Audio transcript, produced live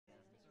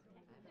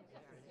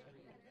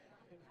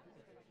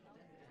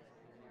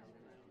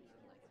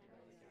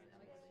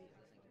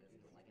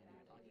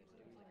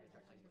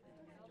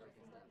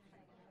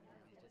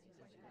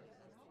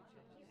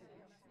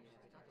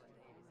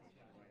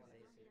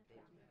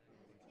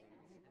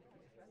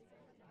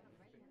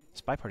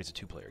Spy Party is a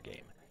two-player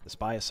game. The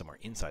spy is somewhere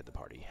inside the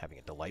party, having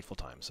a delightful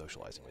time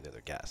socializing with other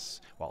guests,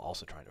 while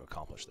also trying to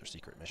accomplish their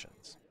secret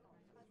missions.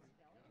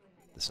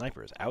 The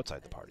sniper is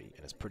outside the party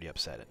and is pretty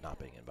upset at not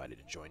being invited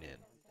to join in.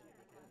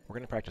 We're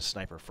going to practice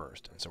sniper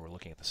first, and so we're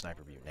looking at the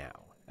sniper view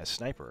now. As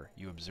sniper,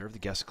 you observe the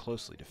guests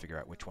closely to figure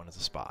out which one is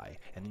the spy,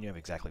 and then you have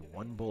exactly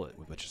one bullet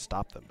with which to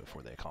stop them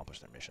before they accomplish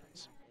their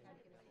missions.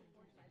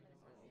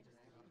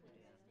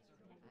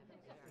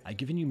 I've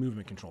given you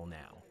movement control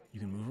now. You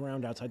can move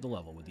around outside the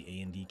level with the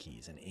A and D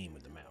keys and aim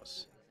with the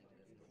mouse.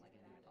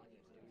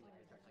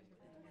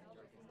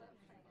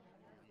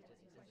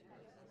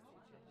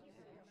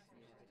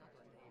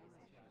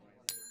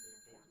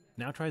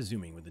 Now try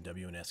zooming with the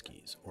W and S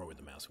keys, or with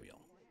the mouse wheel.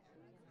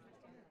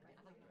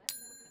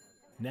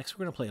 Next,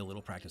 we're going to play a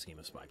little practice game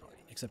of Spy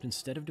Party, except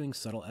instead of doing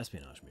subtle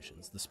espionage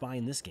missions, the spy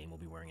in this game will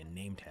be wearing a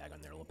name tag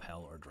on their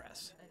lapel or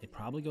dress. It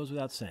probably goes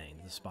without saying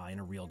that the spy in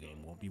a real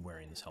game won't be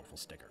wearing this helpful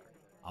sticker.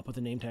 I'll put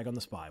the name tag on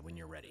the spy when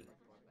you're ready.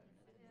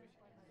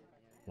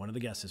 One of the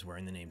guests is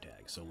wearing the name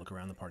tag, so look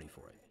around the party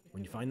for it.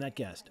 When you find that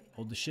guest,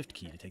 hold the shift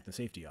key to take the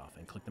safety off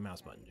and click the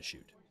mouse button to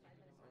shoot.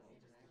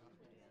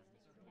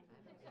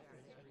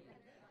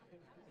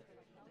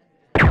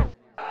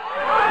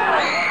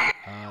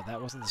 That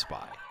wasn't the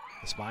spy.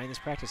 The spy in this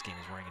practice game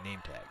is wearing a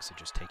name tag, so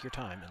just take your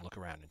time and look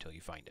around until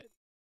you find it.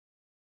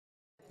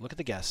 Look at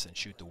the guests and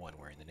shoot the one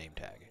wearing the name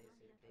tag.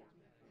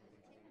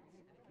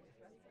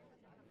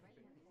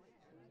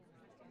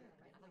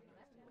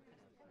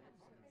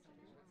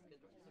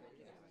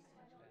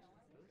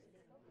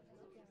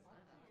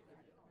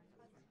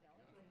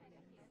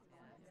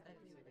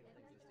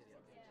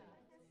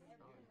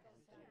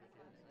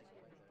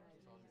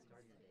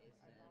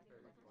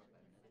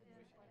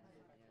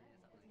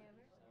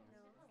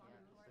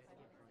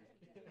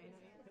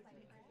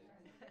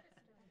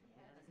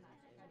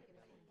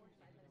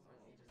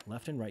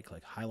 Left and right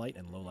click highlight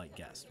and low light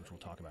guest, which we'll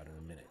talk about in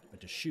a minute.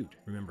 But to shoot,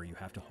 remember you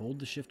have to hold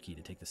the shift key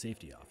to take the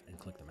safety off and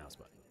click the mouse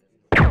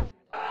button.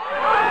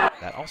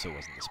 That also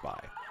wasn't the spy.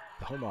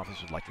 The Home Office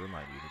would like to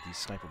remind you that these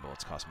sniper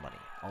bullets cost money.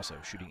 Also,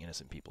 shooting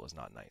innocent people is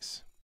not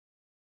nice.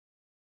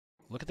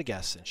 Look at the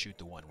guests and shoot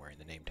the one wearing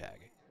the name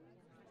tag.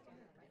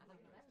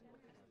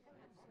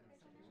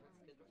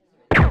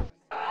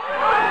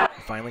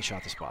 You finally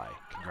shot the spy.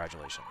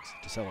 Congratulations.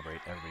 To celebrate,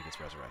 everybody gets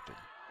resurrected.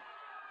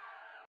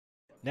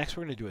 Next,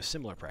 we're going to do a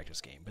similar practice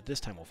game, but this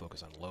time we'll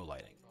focus on low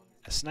lighting.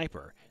 As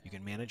sniper, you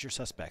can manage your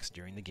suspects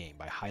during the game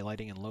by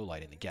highlighting and low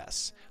lighting the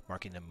guests,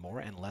 marking them more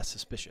and less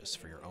suspicious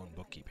for your own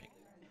bookkeeping.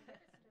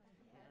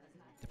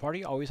 The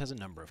party always has a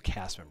number of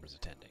cast members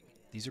attending.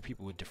 These are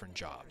people with different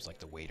jobs, like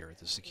the waiter,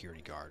 the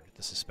security guard,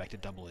 the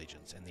suspected double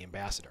agents, and the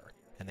ambassador,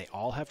 and they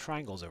all have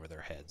triangles over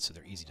their heads, so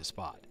they're easy to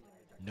spot.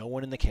 No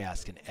one in the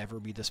cast can ever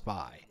be the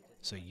spy,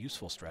 so a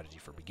useful strategy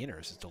for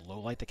beginners is to low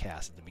light the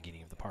cast at the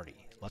beginning of the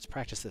party. Let's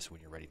practice this when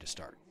you're ready to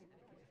start.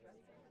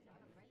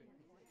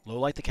 Low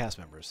light the cast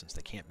members since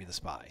they can't be the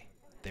spy.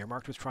 They are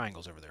marked with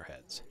triangles over their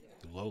heads.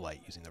 You low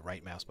light using the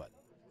right mouse button.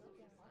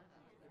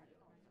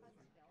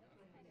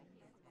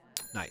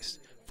 Nice.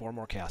 4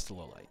 more casts to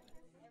low light.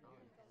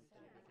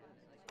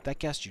 That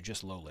guest you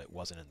just low lit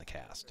wasn't in the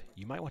cast.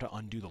 You might want to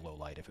undo the low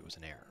light if it was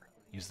an error.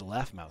 Use the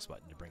left mouse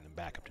button to bring them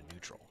back up to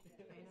neutral.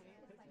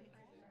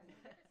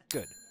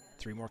 Good.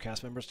 3 more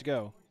cast members to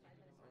go.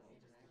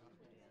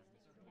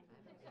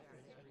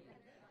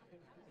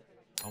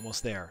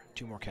 Almost there.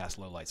 2 more cast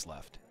low lights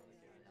left.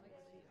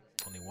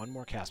 Only 1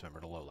 more cast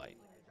member to low light.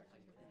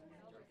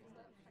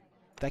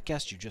 That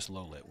guest you just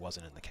low lit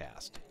wasn't in the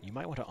cast. You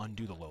might want to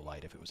undo the low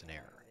light if it was an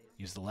error.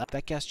 Use the left.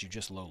 That guest you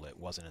just low lit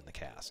wasn't in the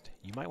cast.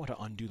 You might want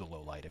to undo the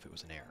low light if it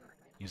was an error.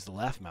 Use the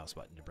left mouse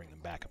button to bring them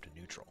back up to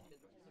neutral.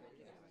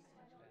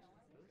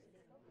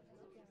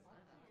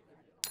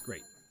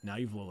 Great. Now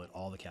you've low lit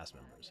all the cast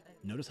members.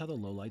 Notice how the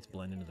low lights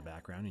blend into the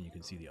background and you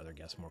can see the other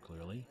guests more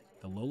clearly?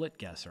 The low lit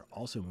guests are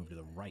also moved to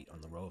the right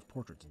on the row of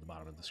portraits at the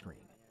bottom of the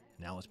screen.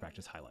 Now let's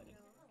practice highlighting.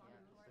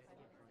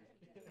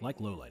 Like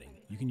low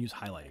lighting, you can use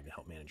highlighting to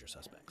help manage your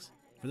suspects.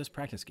 For this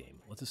practice game,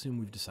 let's assume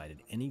we've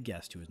decided any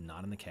guest who is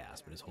not in the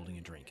cast but is holding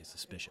a drink is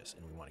suspicious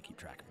and we want to keep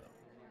track of them.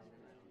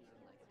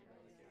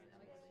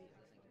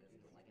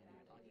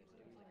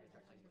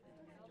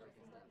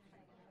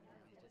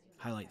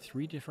 Highlight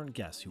 3 different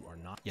guests who are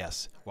not.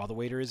 Yes, while the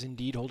waiter is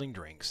indeed holding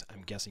drinks,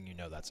 I'm guessing you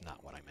know that's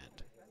not what I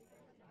meant.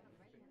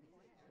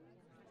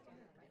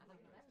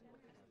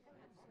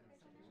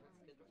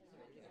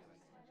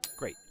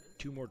 Great.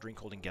 2 more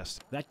drink-holding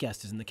guests. That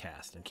guest is in the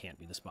cast and can't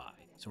be the spy,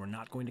 so we're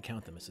not going to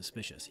count them as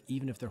suspicious,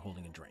 even if they're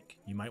holding a drink.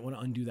 You might want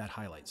to undo that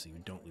highlight so you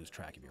don't lose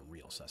track of your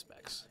real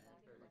suspects.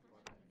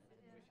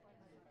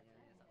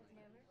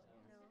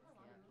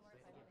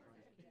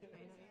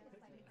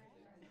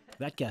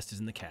 That guest is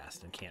in the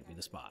cast and can't be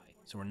the spy,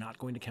 so we're not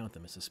going to count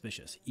them as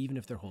suspicious, even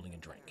if they're holding a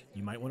drink.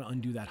 You might want to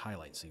undo that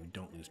highlight so you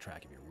don't lose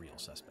track of your real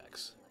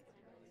suspects.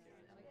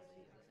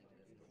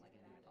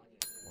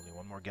 Only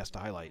 1 more guest to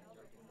highlight.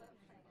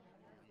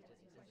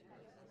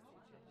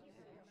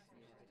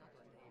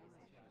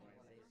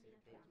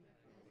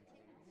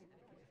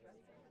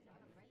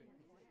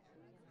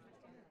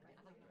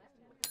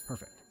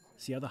 Perfect.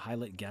 See how the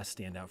highlight guests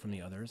stand out from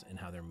the others and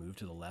how they're moved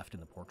to the left in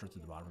the portraits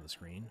at the bottom of the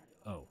screen?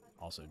 Oh,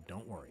 also,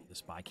 don't worry, the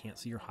spy can't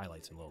see your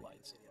highlights and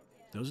lowlights.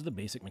 Those are the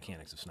basic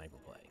mechanics of sniper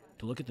play.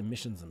 To look at the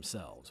missions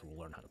themselves, we'll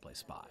learn how to play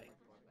spy.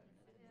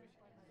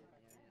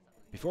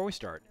 Before we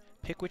start,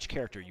 pick which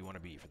character you want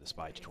to be for the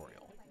spy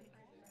tutorial.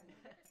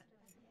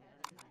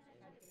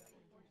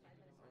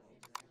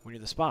 When you're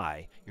the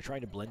spy, you're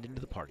trying to blend into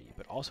the party,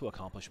 but also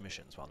accomplish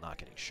missions while not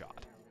getting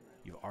shot.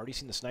 You've already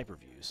seen the sniper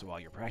views, so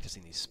while you're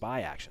practicing these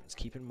spy actions,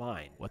 keep in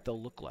mind what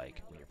they'll look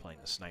like when you're playing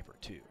the sniper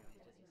too.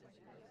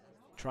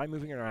 Try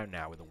moving around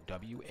now with the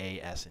W, A,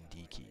 S, and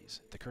D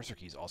keys. The cursor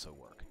keys also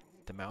work.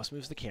 The mouse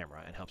moves the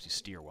camera and helps you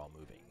steer while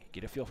moving.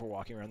 Get a feel for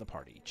walking around the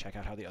party, check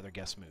out how the other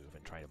guests move,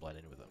 and try to blend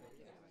in with them.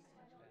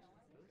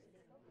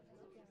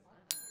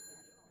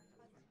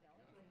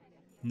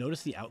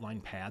 Notice the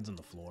outline pads on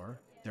the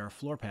floor? There are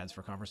floor pads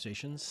for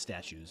conversations,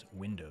 statues,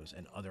 windows,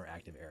 and other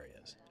active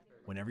areas.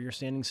 Whenever you're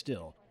standing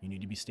still, you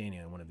need to be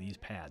standing on one of these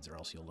pads or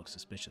else you'll look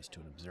suspicious to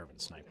an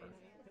observant sniper.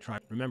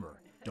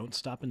 Remember, don't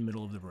stop in the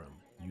middle of the room.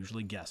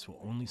 Usually guests will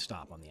only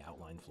stop on the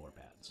outlined floor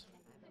pads.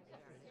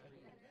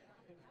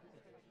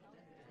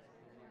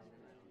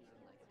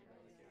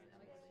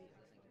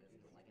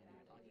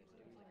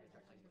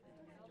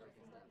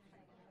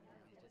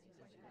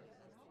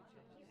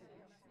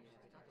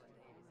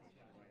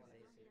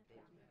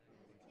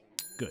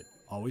 Good.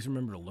 Always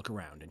remember to look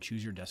around and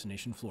choose your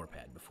destination floor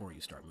pad before you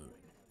start moving,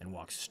 and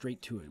walk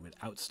straight to it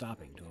without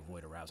stopping to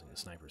avoid arousing the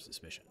sniper's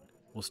suspicion.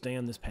 We'll stay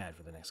on this pad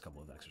for the next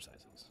couple of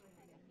exercises.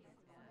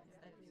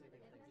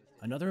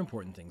 Another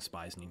important thing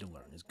spies need to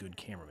learn is good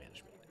camera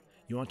management.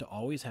 You want to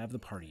always have the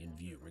party in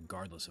view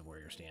regardless of where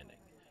you're standing.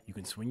 You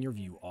can swing your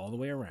view all the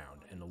way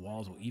around, and the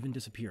walls will even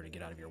disappear to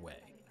get out of your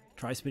way.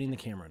 Try spinning the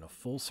camera in a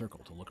full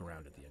circle to look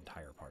around at the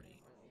entire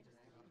party.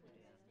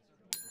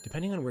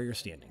 Depending on where you're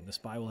standing, the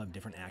spy will have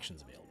different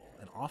actions available,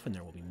 and often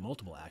there will be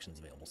multiple actions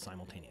available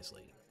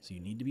simultaneously, so you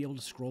need to be able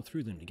to scroll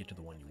through them to get to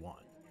the one you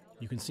want.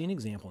 You can see an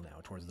example now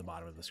towards the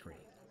bottom of the screen.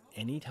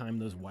 Anytime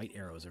those white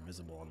arrows are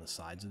visible on the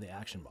sides of the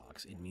action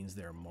box, it means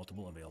there are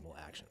multiple available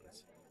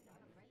actions.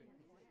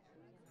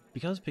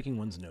 Because picking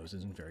one's nose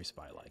isn't very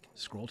spy-like,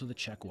 scroll to the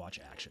check watch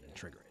action and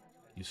trigger it.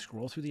 You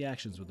scroll through the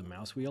actions with the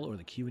mouse wheel or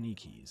the Q and E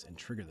keys and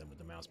trigger them with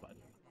the mouse button.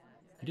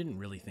 You didn't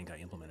really think I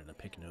implemented a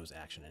pick nose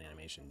action in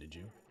animation, did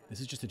you? This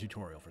is just a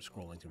tutorial for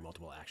scrolling through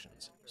multiple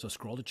actions. So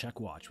scroll to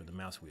check watch with the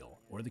mouse wheel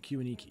or the Q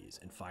and E keys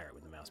and fire it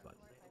with the mouse button.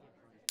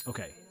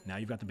 Okay, now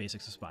you've got the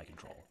basics of spy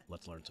control.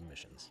 Let's learn some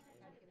missions.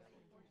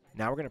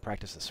 Now we're going to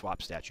practice the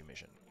swap statue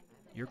mission.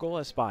 Your goal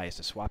as spy is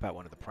to swap out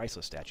one of the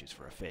priceless statues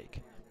for a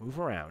fake. Move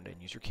around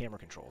and use your camera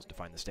controls to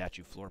find the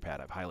statue floor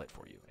pad I've highlighted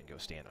for you and go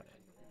stand on it.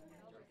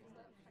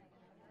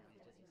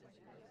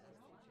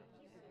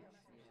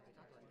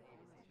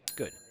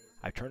 Good.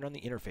 I've turned on the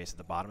interface at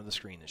the bottom of the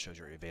screen that shows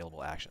your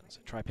available actions.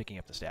 Try picking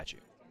up the statue.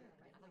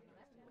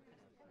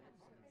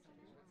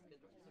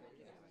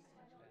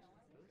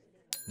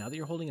 Now that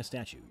you're holding a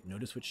statue,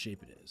 notice which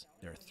shape it is.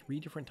 There are 3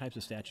 different types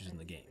of statues in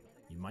the game.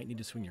 You might need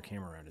to swing your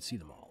camera around to see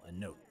them all, and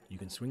note, you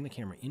can swing the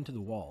camera into the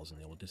walls and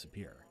they will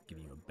disappear,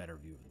 giving you a better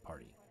view of the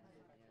party.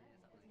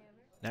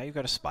 Now you've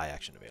got a spy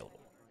action available.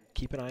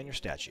 Keep an eye on your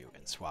statue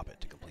and swap it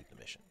to complete the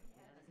mission.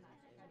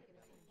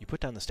 You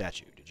put down the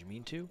statue, did you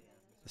mean to?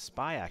 The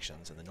spy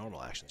actions and the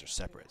normal actions are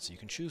separate, so you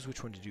can choose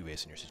which one to do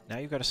based on your situation. Now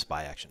you've got a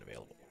spy action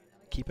available.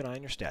 Keep an eye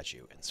on your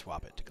statue and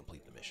swap it to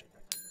complete the mission.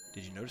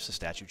 Did you notice the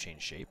statue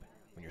change shape?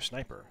 When you're a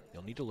sniper,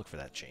 you'll need to look for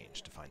that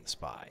change to find the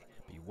spy,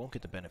 but you won't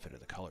get the benefit of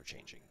the color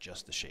changing,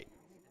 just the shape.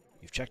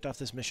 You've checked off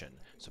this mission,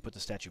 so put the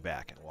statue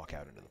back and walk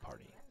out into the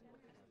party.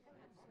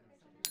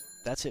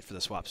 That's it for the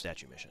swap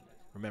statue mission.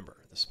 Remember,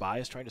 the spy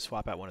is trying to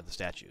swap out one of the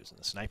statues, and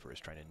the sniper is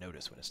trying to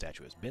notice when a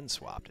statue has been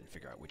swapped and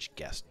figure out which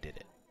guest did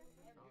it.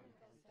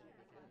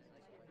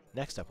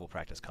 Next up, we'll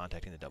practice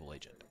contacting the double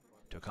agent.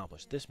 To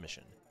accomplish this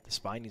mission, the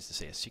spy needs to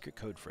say a secret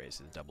code phrase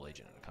to the double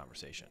agent in a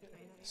conversation.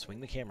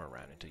 Swing the camera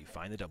around until you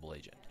find the double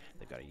agent.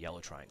 They've got a yellow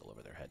triangle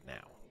over their head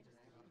now.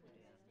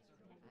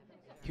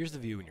 Here's the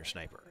view in your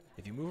sniper.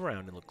 If you move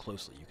around and look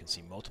closely, you can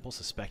see multiple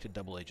suspected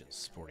double agents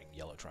sporting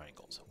yellow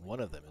triangles. One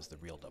of them is the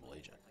real double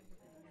agent.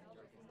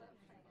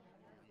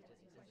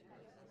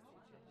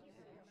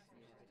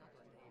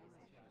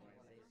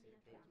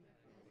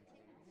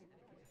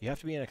 You have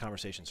to be in a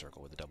conversation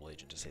circle with the double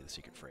agent to say the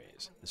secret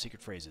phrase. The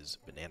secret phrase is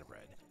banana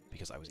bread,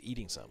 because I was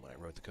eating some when I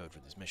wrote the code for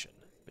this mission.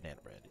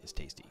 Banana bread is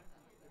tasty.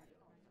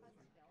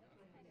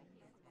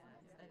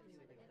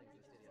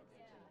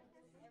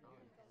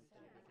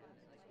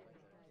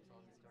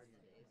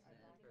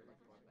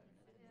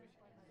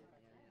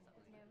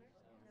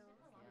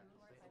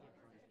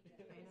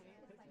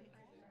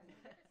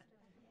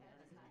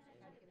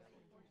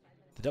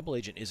 The double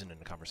agent isn't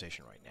in a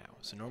conversation right now,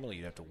 so normally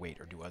you'd have to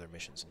wait or do other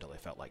missions until they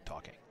felt like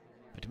talking.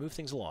 But to move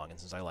things along, and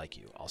since I like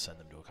you, I'll send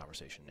them to a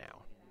conversation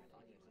now.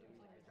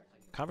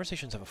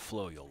 Conversations have a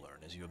flow you'll learn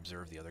as you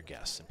observe the other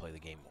guests and play the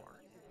game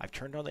more. I've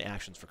turned on the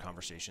actions for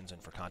conversations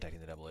and for contacting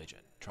the double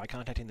agent. Try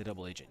contacting the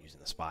double agent using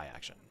the spy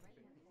action.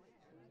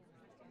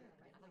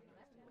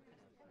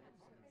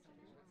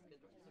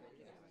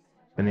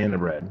 Banana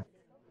bread.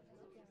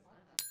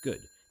 Good.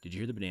 Did you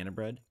hear the banana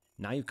bread?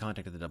 Now you've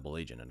contacted the double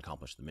agent and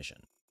accomplished the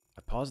mission.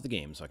 I've paused the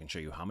game so I can show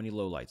you how many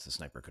lowlights the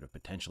sniper could have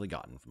potentially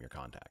gotten from your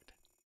contact.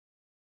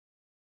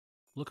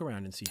 Look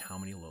around and see how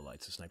many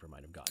lowlights the sniper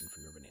might have gotten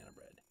from your banana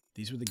bread.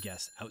 These were the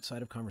guests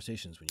outside of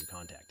conversations when you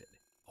contacted.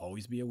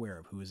 Always be aware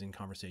of who is in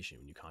conversation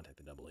when you contact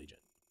the double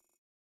agent.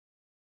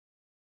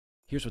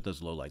 Here's what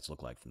those lowlights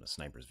look like from the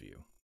sniper's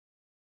view.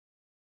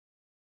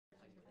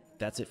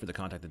 That's it for the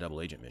Contact the Double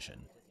Agent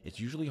mission. It's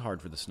usually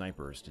hard for the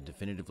snipers to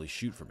definitively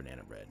shoot for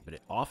banana bread, but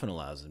it often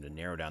allows them to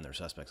narrow down their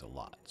suspects a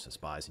lot, so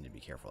spies need to be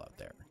careful out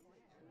there.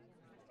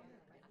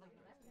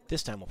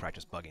 This time we'll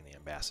practice bugging the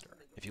ambassador.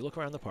 If you look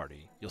around the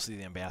party, you'll see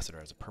the ambassador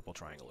has a purple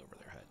triangle over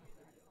their head.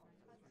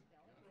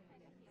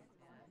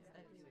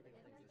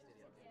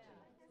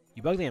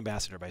 You bug the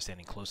ambassador by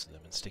standing close to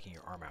them and sticking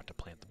your arm out to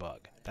plant the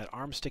bug. That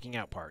arm sticking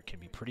out part can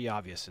be pretty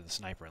obvious to the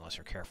sniper unless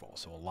you're careful,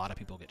 so a lot of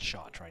people get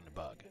shot trying to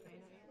bug.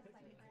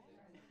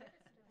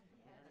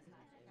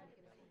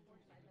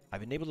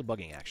 I've enabled the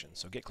bugging action,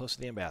 so get close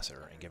to the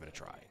ambassador and give it a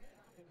try.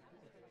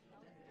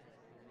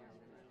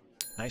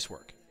 Nice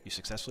work. You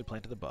successfully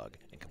planted the bug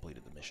and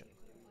completed the mission.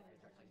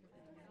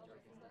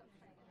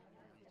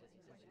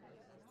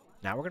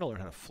 Now we're going to learn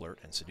how to flirt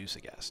and seduce a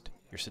guest.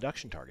 Your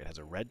seduction target has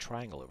a red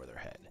triangle over their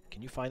head.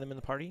 Can you find them in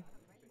the party?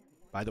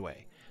 By the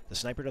way, the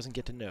sniper doesn't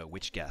get to know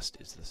which guest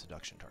is the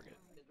seduction target.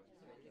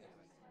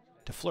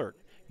 To flirt,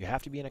 you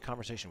have to be in a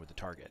conversation with the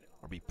target,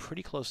 or be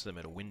pretty close to them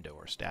at a window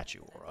or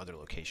statue or other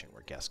location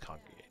where guests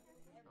congregate.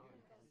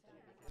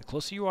 The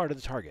closer you are to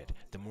the target,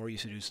 the more you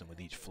seduce them with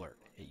each flirt.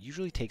 It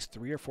usually takes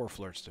 3 or 4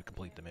 flirts to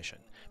complete the mission,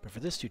 but for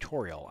this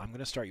tutorial, I'm going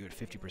to start you at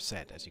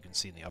 50%, as you can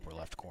see in the upper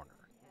left corner.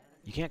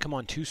 You can't come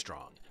on too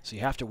strong, so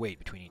you have to wait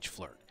between each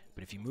flirt,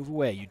 but if you move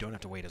away, you don't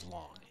have to wait as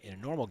long. In a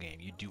normal game,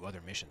 you'd do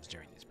other missions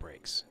during these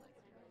breaks.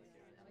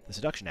 The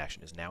seduction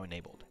action is now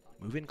enabled.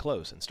 Move in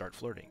close and start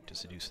flirting to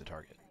seduce the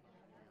target.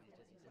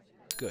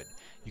 Good.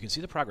 You can see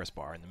the progress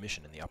bar in the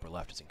mission in the upper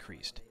left is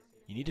increased.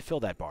 You need to fill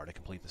that bar to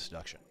complete the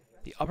seduction.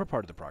 The upper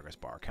part of the progress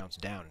bar counts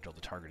down until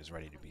the target is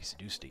ready to be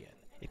seduced again.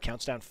 It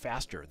counts down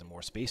faster the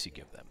more space you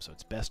give them, so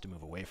it's best to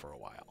move away for a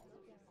while.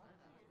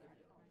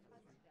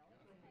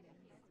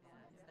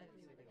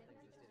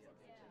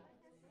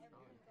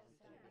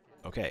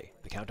 Okay,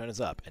 the countdown is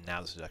up, and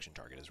now the seduction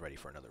target is ready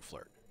for another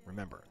flirt.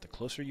 Remember, the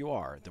closer you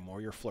are, the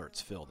more your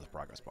flirts fill the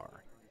progress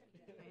bar.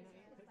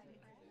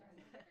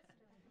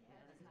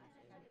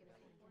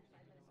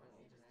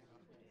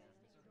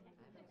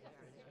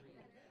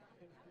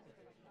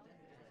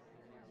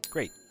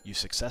 Great, you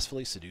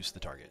successfully seduced the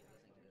target.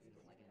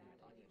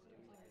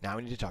 Now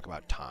we need to talk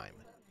about time.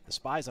 The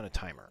spy's on a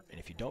timer, and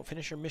if you don't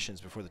finish your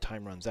missions before the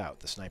time runs out,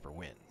 the sniper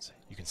wins.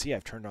 You can see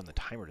I've turned on the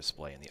timer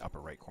display in the upper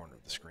right corner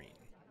of the screen.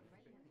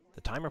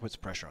 The timer puts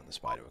pressure on the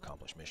spy to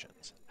accomplish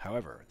missions.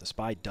 However, the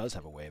spy does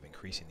have a way of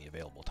increasing the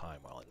available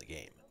time while in the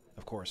game.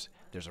 Of course,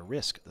 there's a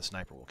risk the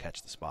sniper will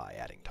catch the spy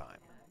adding time.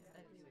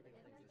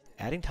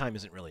 Adding time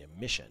isn't really a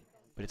mission,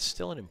 but it's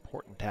still an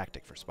important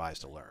tactic for spies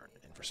to learn,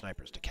 and for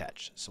snipers to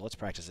catch, so let's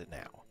practice it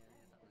now.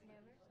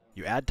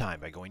 You add time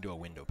by going to a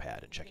window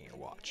pad and checking your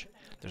watch.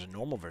 There's a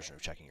normal version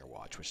of checking your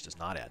watch which does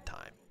not add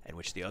time, and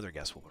which the other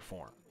guests will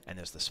perform. And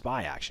there's the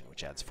spy action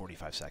which adds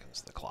 45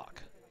 seconds to the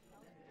clock.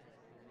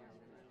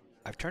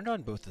 I've turned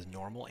on both the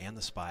normal and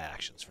the spy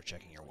actions for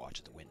checking your watch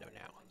at the window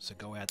now, so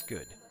go add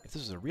good. If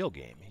this was a real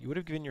game, you would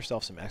have given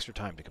yourself some extra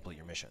time to complete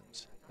your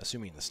missions,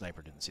 assuming the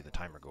sniper didn't see the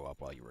timer go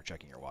up while you were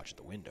checking your watch at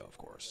the window, of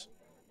course.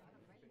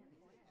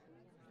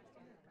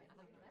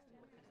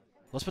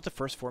 Let's put the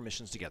first 4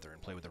 missions together and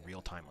play with a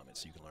real time limit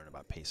so you can learn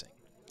about pacing.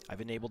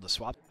 I've enabled the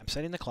swap. I'm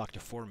setting the clock to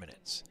 4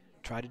 minutes.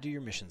 Try to do your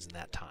missions in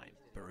that time,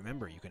 but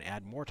remember you can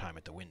add more time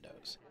at the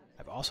windows.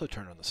 I've also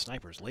turned on the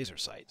sniper's laser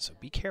sight, so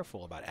be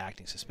careful about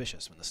acting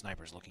suspicious when the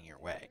sniper's looking your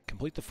way.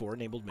 Complete the 4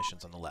 enabled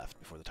missions on the left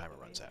before the timer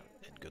runs out,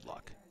 and good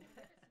luck.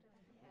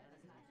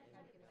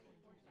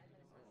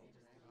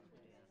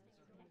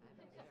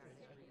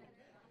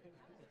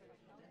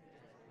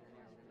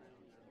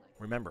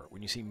 Remember,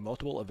 when you see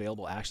multiple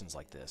available actions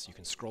like this, you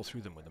can scroll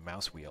through them with the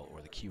mouse wheel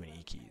or the Q and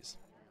E keys.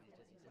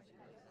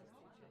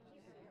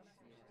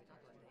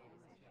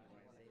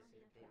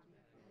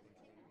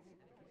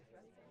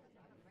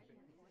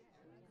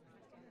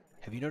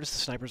 Have you noticed the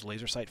sniper's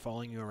laser sight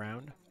following you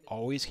around?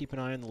 Always keep an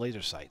eye on the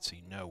laser sight so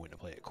you know when to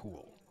play it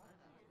cool.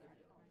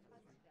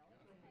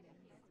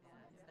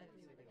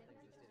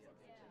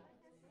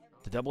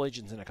 The double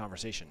agent's in a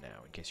conversation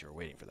now, in case you were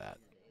waiting for that.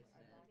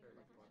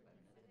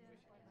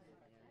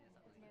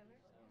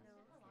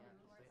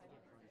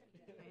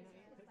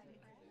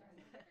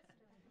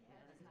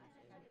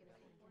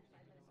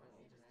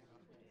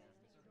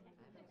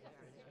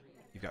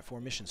 You've got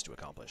 4 missions to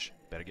accomplish.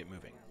 Better get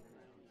moving.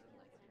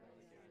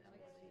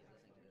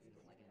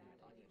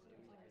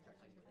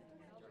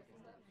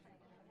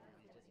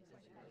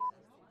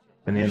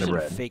 Banana Use a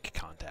bread. fake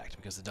contact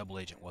because the double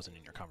agent wasn't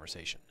in your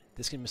conversation.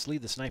 This can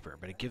mislead the sniper,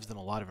 but it gives them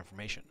a lot of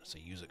information, so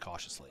use it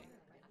cautiously.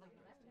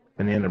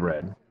 Banana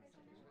bread.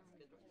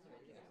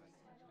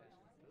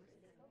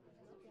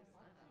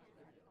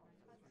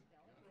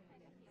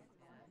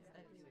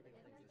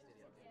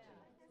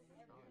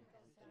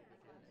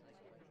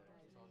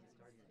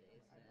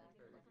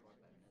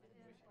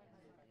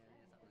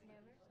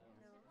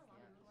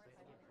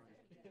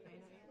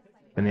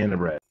 Banana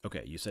bread.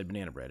 Okay, you said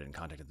banana bread and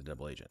contacted the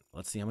double agent.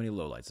 Let's see how many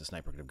lowlights the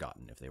sniper could have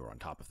gotten if they were on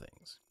top of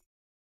things.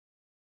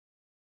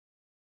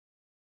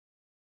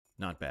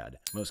 Not bad.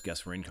 Most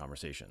guests were in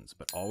conversations,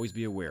 but always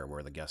be aware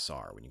where the guests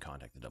are when you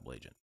contact the double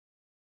agent.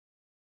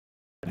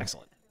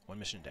 Excellent. One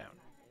mission down.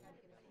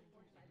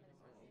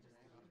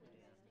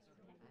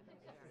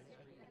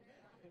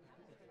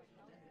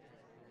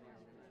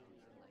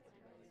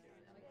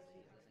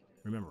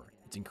 Remember,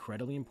 it's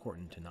incredibly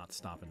important to not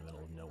stop in the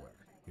middle of nowhere.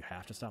 You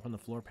have to stop on the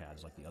floor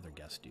pads like the other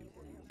guests do,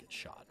 or you will get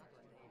shot.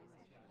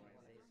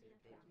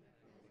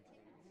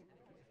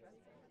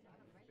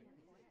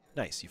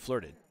 Nice, you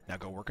flirted. Now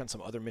go work on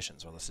some other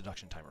missions while the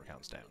seduction timer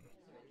counts down.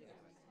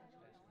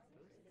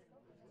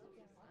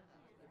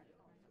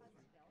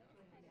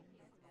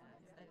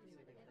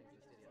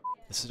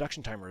 The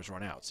seduction timer has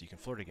run out, so you can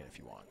flirt again if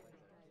you want.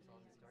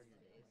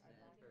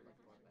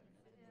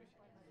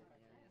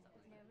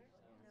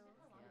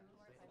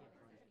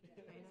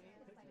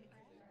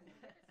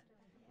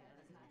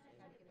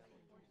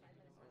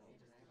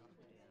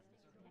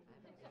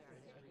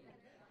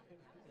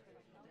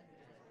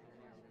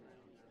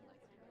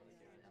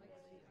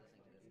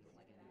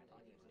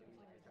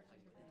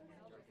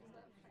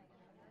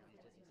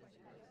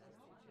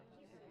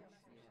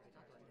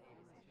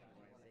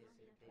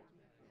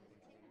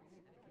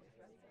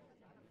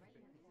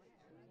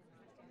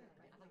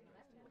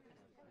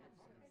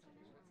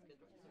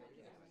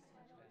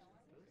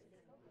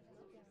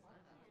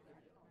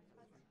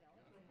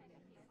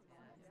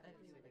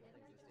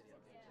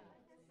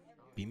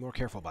 Be more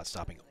careful about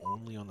stopping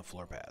only on the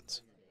floor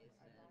pads.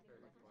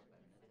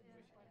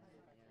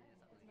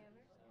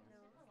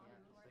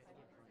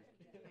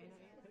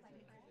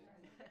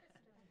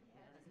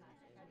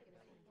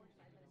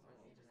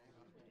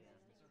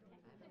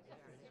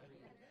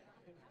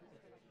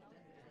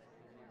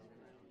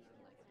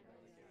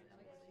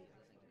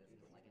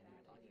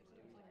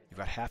 You've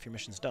got half your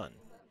missions done.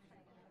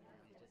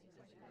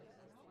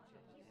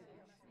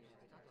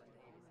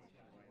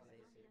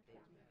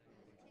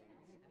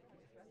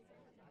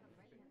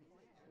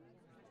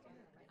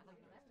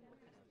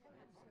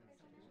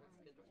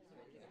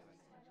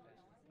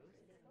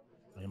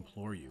 I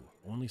implore you,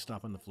 only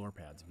stop on the floor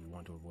pads if you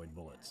want to avoid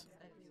bullets.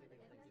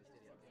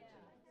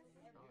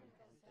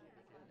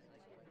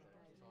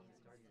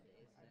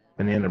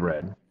 Banana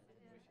bread.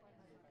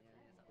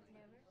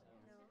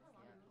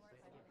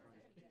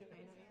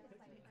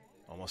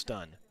 Almost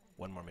done.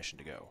 One more mission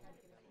to go.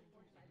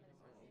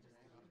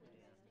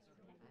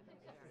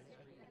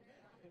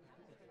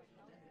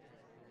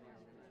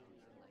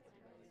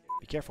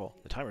 Be careful,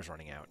 the timer's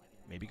running out.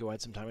 Maybe go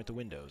add some time at the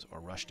windows, or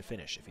rush to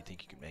finish if you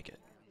think you can make it.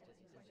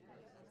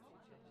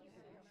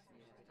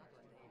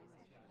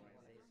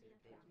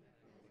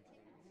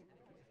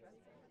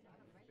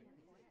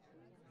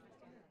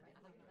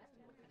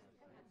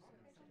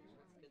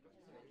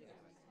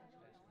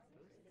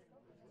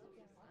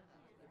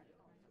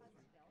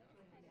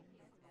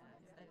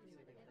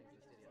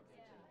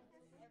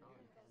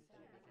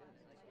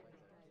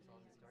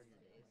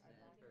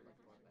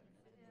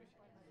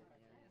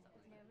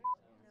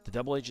 The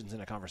double agent's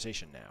in a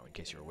conversation now, in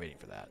case you were waiting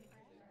for that.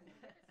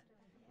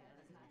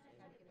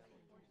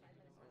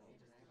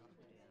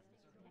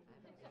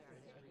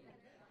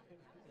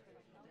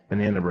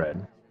 Banana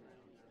bread.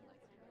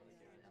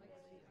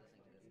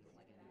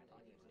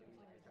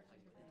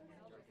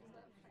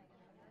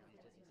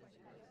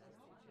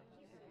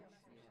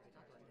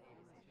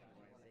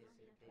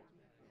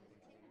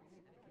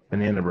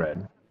 Banana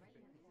bread.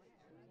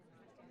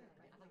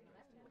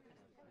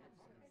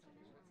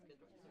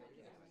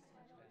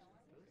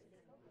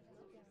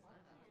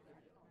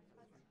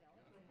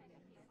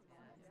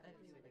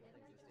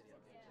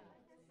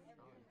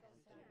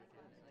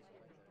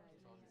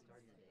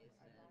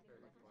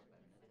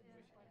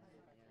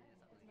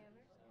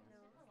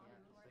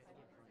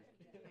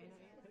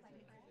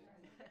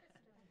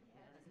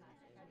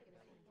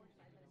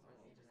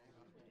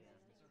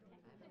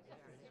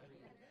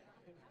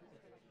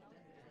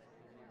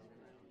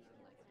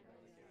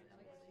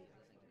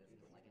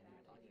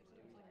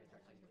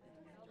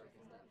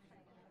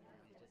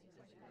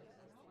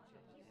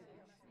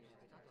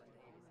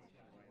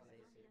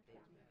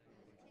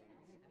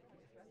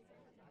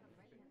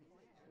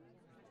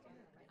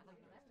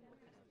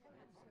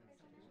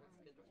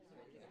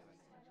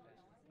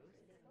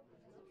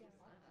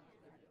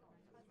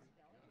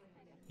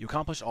 You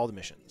accomplished all the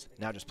missions.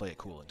 Now just play it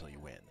cool until you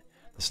win.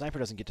 The sniper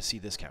doesn't get to see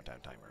this countdown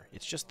timer.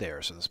 It's just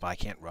there so the spy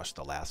can't rush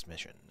the last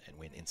mission and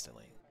win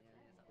instantly.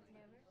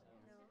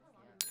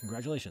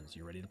 Congratulations,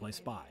 you're ready to play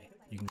Spy.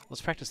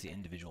 Let's practice the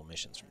individual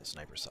missions from the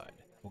sniper side.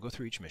 We'll go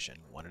through each mission,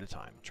 one at a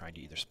time, trying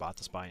to either spot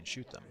the spy and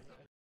shoot them,